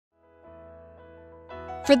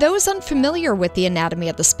For those unfamiliar with the anatomy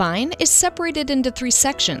of the spine, is separated into three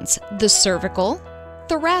sections: the cervical,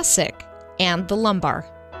 thoracic, and the lumbar.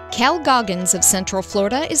 Cal Goggans of Central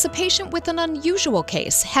Florida is a patient with an unusual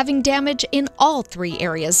case, having damage in all three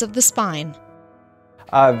areas of the spine.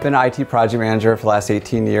 I've been an IT project manager for the last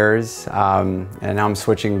 18 years, and now I'm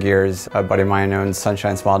switching gears. A buddy of mine owns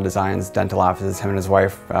Sunshine Small Designs dental offices, him and his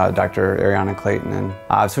wife, Dr. Ariana Clayton. And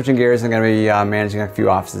I'm switching gears and going to be managing a few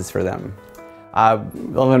offices for them.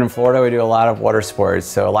 Living in Florida, we do a lot of water sports,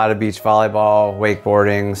 so a lot of beach volleyball,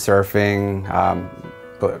 wakeboarding, surfing,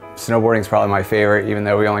 but snowboarding is probably my favorite, even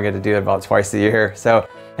though we only get to do it about twice a year. So,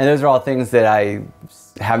 and those are all things that I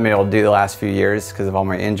haven't been able to do the last few years because of all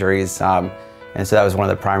my injuries. And so that was one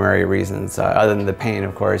of the primary reasons, other than the pain,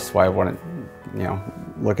 of course, why I wanted,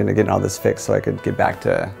 looking to getting all this fixed so I could get back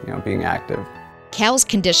to, being active. Cal's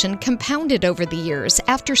condition compounded over the years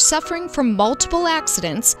after suffering from multiple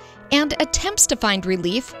accidents and attempts to find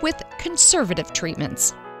relief with conservative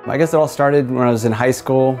treatments. I guess it all started when I was in high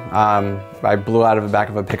school. I blew out of the back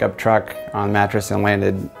of a pickup truck on a mattress and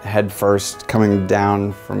landed head first, coming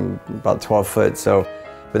down from about 12 foot.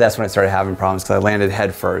 But that's when I started having problems because I landed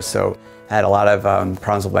head first. So I had a lot of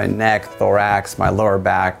problems with my neck, thorax, my lower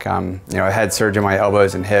back. I had surgery on my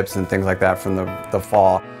elbows and hips and things like that from the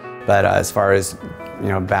fall. But as far as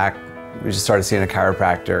back, we just started seeing a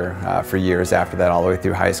chiropractor for years after that, all the way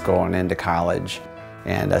through high school and into college.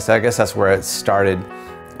 And so I guess that's where it started.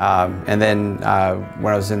 And then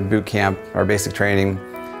when I was in boot camp or basic training,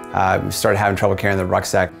 started having trouble carrying the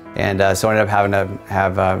rucksack. And so I ended up having to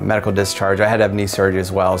have a medical discharge. I had to have knee surgery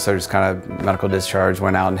as well, so just kind of medical discharge,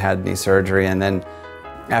 went out and had knee surgery. And then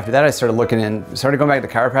after that I started started going back to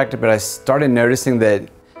chiropractic, but I started noticing that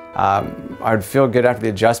I would feel good after the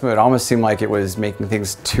adjustment. It almost seemed like it was making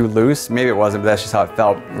things too loose. Maybe it wasn't, but that's just how it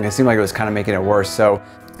felt. And it seemed like it was kind of making it worse. So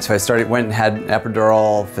I went and had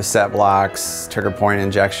epidural, facet blocks, trigger point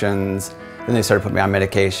injections. Then they started putting me on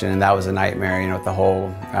medication, and that was a nightmare, with the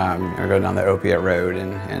whole, going down the opiate road,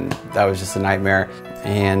 and that was just a nightmare.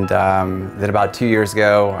 And then about 2 years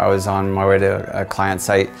ago, I was on my way to a client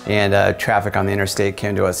site, and traffic on the interstate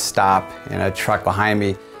came to a stop, and a truck behind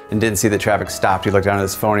me, and didn't see the traffic stopped. He looked down at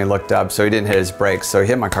his phone, he looked up, so he didn't hit his brakes. So he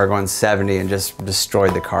hit my car going 70 and just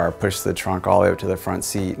destroyed the car, pushed the trunk all the way up to the front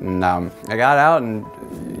seat. And I got out, and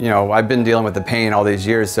I've been dealing with the pain all these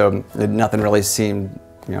years, so nothing really seemed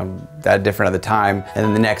that different at the time. And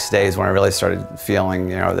then the next day is when I really started feeling,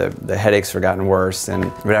 the headaches were gotten worse.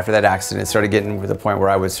 But after that accident, it started getting to the point where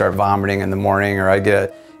I would start vomiting in the morning,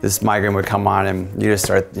 or this migraine would come on, and you just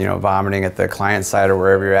start, vomiting at the client site or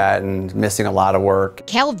wherever you're at and missing a lot of work.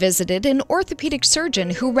 Cal visited an orthopedic surgeon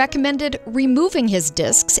who recommended removing his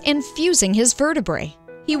discs and fusing his vertebrae.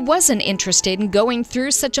 He wasn't interested in going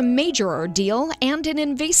through such a major ordeal and an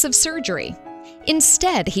invasive surgery.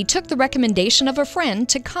 Instead, he took the recommendation of a friend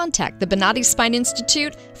to contact the Bonati Spine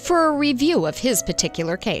Institute for a review of his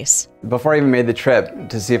particular case. Before I even made the trip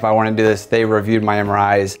to see if I wanted to do this, they reviewed my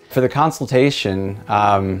MRIs. For the consultation,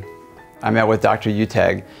 I met with Dr.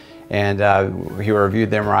 Uteg, and he reviewed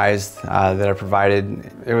the MRIs that I provided.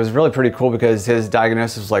 It was really pretty cool because his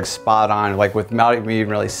diagnosis was like spot on, like without me even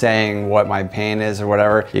really saying what my pain is or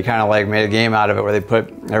whatever. He kind of like made a game out of it where they put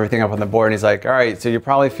everything up on the board, and he's like, all right, so you're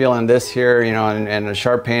probably feeling this here, and a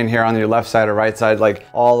sharp pain here on your left side or right side, like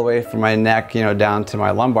all the way from my neck, down to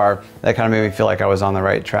my lumbar. That kind of made me feel like I was on the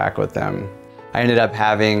right track with them. I ended up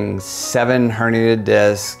having 7 herniated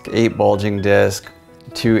discs, 8 bulging discs,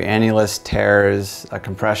 2 annulus tears, a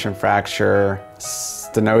compression fracture,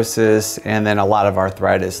 stenosis, and then a lot of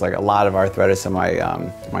arthritis, in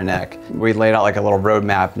my neck. We laid out like a little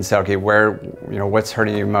roadmap and said, okay, what's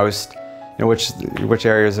hurting you most? Which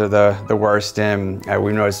areas are the worst? And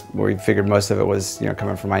we figured most of it was,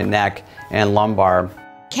 coming from my neck and lumbar.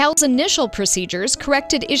 Cal's initial procedures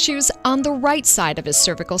corrected issues on the right side of his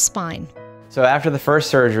cervical spine. So after the first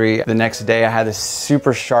surgery, the next day I had this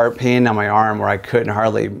super sharp pain on my arm where I couldn't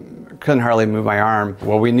hardly move my arm.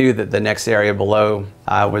 Well, we knew that the next area below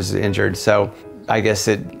was injured, so I guess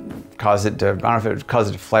it caused it to, I don't know if it caused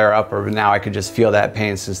it to flare up, or now I could just feel that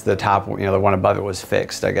pain since the top, the one above it was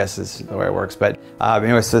fixed, I guess is the way it works. But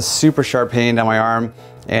anyway, it's this super sharp pain down my arm,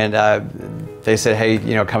 and they said, hey,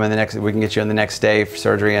 come in we can get you in the next day for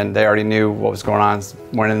surgery, and they already knew what was going on.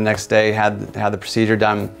 Went in the next day, had the procedure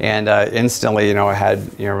done, and instantly, I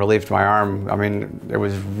had, relief to my arm. I mean, it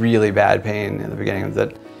was really bad pain in the beginning of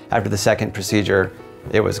it. After the second procedure,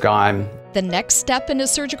 it was gone. The next step in his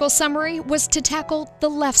surgical summary was to tackle the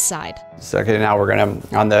left side. So okay, now we're gonna,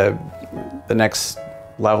 on the next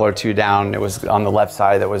level or two down, it was on the left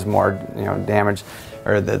side that was more, damaged,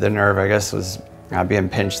 or the nerve, I guess, was being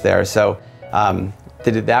pinched there. So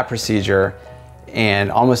They did that procedure,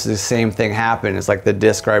 and almost the same thing happened. It's like the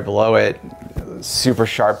disc right below it, super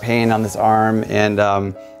sharp pain on this arm, and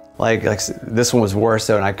like this one was worse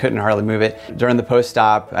though, and I couldn't hardly move it. During the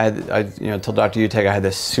post-op, I told Dr. Uteg I had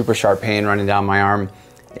this super sharp pain running down my arm,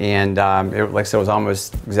 and like I said, it was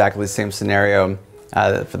almost exactly the same scenario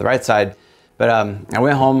for the right side. But I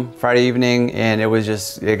went home Friday evening, and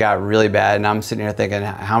it got really bad, and I'm sitting here thinking,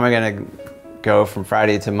 how am I gonna go from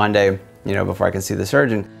Friday to Monday, before I can see the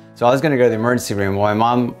surgeon? So I was going to go to the emergency room. Well,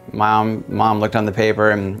 my mom looked on the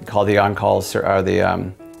paper and called the on-call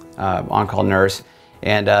on-call nurse,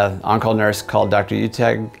 and on-call nurse called Dr.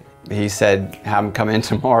 Uteg. He said, have him come in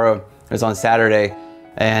tomorrow. It was on Saturday,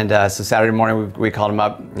 and so Saturday morning we called him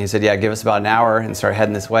up. He said, yeah, give us about an hour and start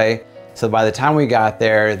heading this way. So by the time we got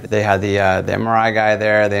there, they had the MRI guy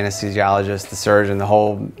there, the anesthesiologist, the surgeon, the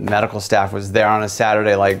whole medical staff was there on a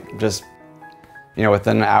Saturday, like just,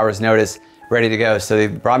 within an hour's notice, ready to go. So they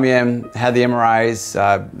brought me in, had the MRIs,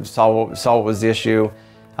 saw what was the issue,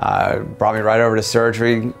 brought me right over to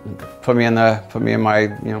surgery, put me in my,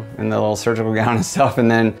 in the little surgical gown and stuff.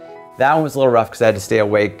 And then that one was a little rough because I had to stay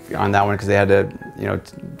awake on that one because they had to,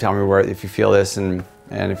 tell me if you feel this and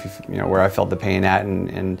if where I felt the pain at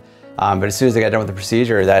but as soon as they got done with the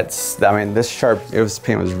procedure, this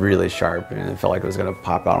pain was really sharp, and it felt like it was going to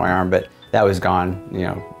pop out of my arm, but that was gone,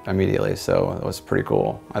 immediately. So it was pretty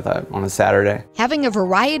cool, I thought, on a Saturday. Having a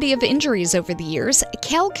variety of injuries over the years,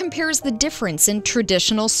 Cal compares the difference in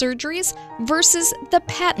traditional surgeries versus the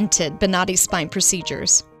patented Bonati spine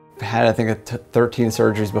procedures. I had, I think, 13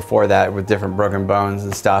 surgeries before that with different broken bones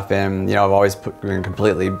and stuff, and I've always been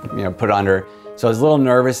completely put under. So I was a little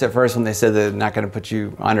nervous at first when they said they're not going to put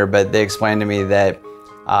you under, but they explained to me that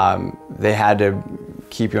they had to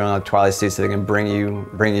keep you on the twilight state so they can bring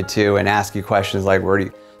you to and ask you questions like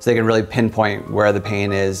so they can really pinpoint where the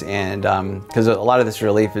pain is, and because a lot of this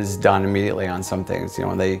relief is done immediately on some things.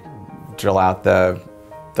 When they drill out the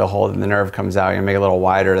hole and the nerve comes out, make it a little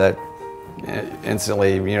wider, that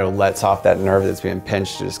instantly lets off that nerve that's being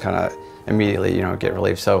pinched, just kind of immediately get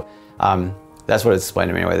relief. So that's what it's explained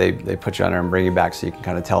to me anyway. They put you under and bring you back so you can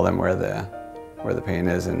kind of tell them where the pain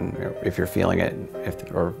is and if you're feeling it,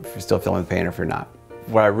 or if you're still feeling the pain or if you're not.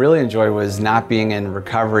 What I really enjoyed was not being in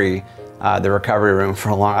recovery, the recovery room for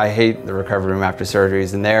a long. I hate the recovery room after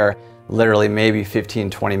surgeries, and they're literally maybe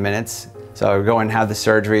 15-20 minutes. So I would go and have the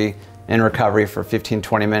surgery in recovery for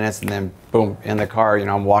 15-20 minutes, and then boom, in the car,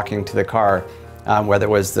 I'm walking to the car, whether it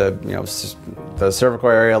was the cervical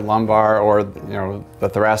area, lumbar, or the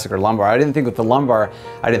thoracic or lumbar. I didn't think with the lumbar,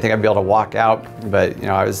 I didn't think I'd be able to walk out, but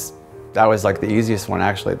that was like the easiest one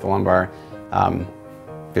actually at the lumbar.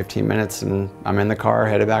 15 minutes and I'm in the car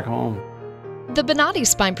headed back home. The Bonati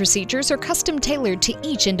spine procedures are custom tailored to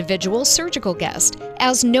each individual surgical guest,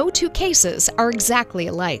 as no two cases are exactly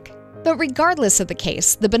alike. But regardless of the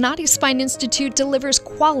case, the Bonati Spine Institute delivers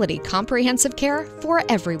quality comprehensive care for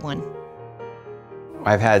everyone.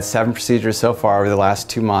 I've had 7 procedures so far over the last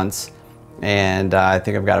 2 months, and I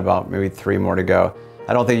think I've got about maybe 3 more to go.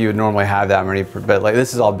 I don't think you would normally have that many, but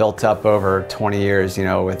this is all built up over 20 years,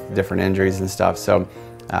 with different injuries and stuff. So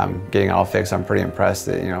getting it all fixed, I'm pretty impressed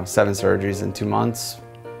that, 7 surgeries in 2 months.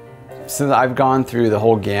 Since I've gone through the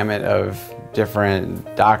whole gamut of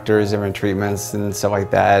different doctors, different treatments and stuff like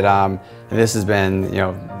that, and this has been,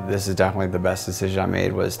 this is definitely the best decision I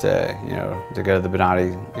made, was to, to go to the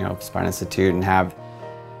Bonati, Spine Institute and have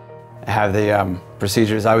the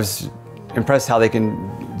procedures. I was impressed how they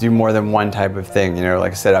can do more than one type of thing.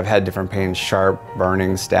 Like I said, I've had different pains, sharp,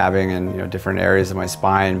 burning, stabbing, and different areas of my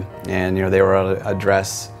spine, and they were able to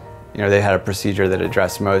address, they had a procedure that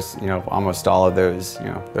addressed almost all of those,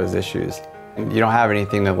 those issues. You don't have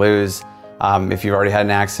anything to lose. If you've already had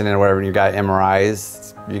an accident or whatever and you've got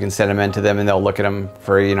MRIs, you can send them in to them and they'll look at them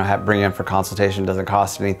for, bring you in for consultation. It doesn't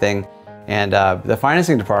cost anything. And the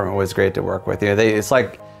financing department was great to work with.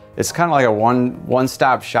 It's kind of like a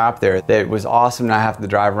one-stop shop there. It was awesome not have to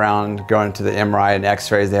drive around going to the MRI and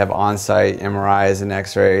x-rays. They have on-site MRIs and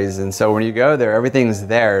x-rays. And so when you go there, everything's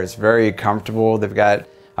there. It's very comfortable.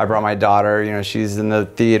 I brought my daughter, she's in the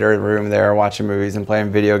theater room there watching movies and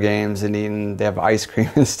playing video games and eating. They have ice cream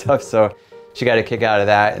and stuff. So she got a kick out of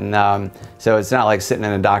that. And so it's not like sitting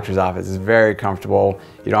in a doctor's office. It's very comfortable.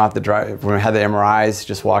 You don't have to drive. When we had the MRIs,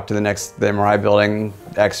 just walk to the MRI building,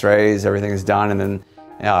 x-rays, everything's done. And then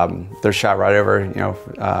they're shot right over,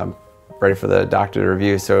 ready for the doctor to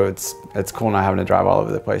review. So it's cool not having to drive all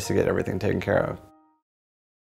over the place to get everything taken care of.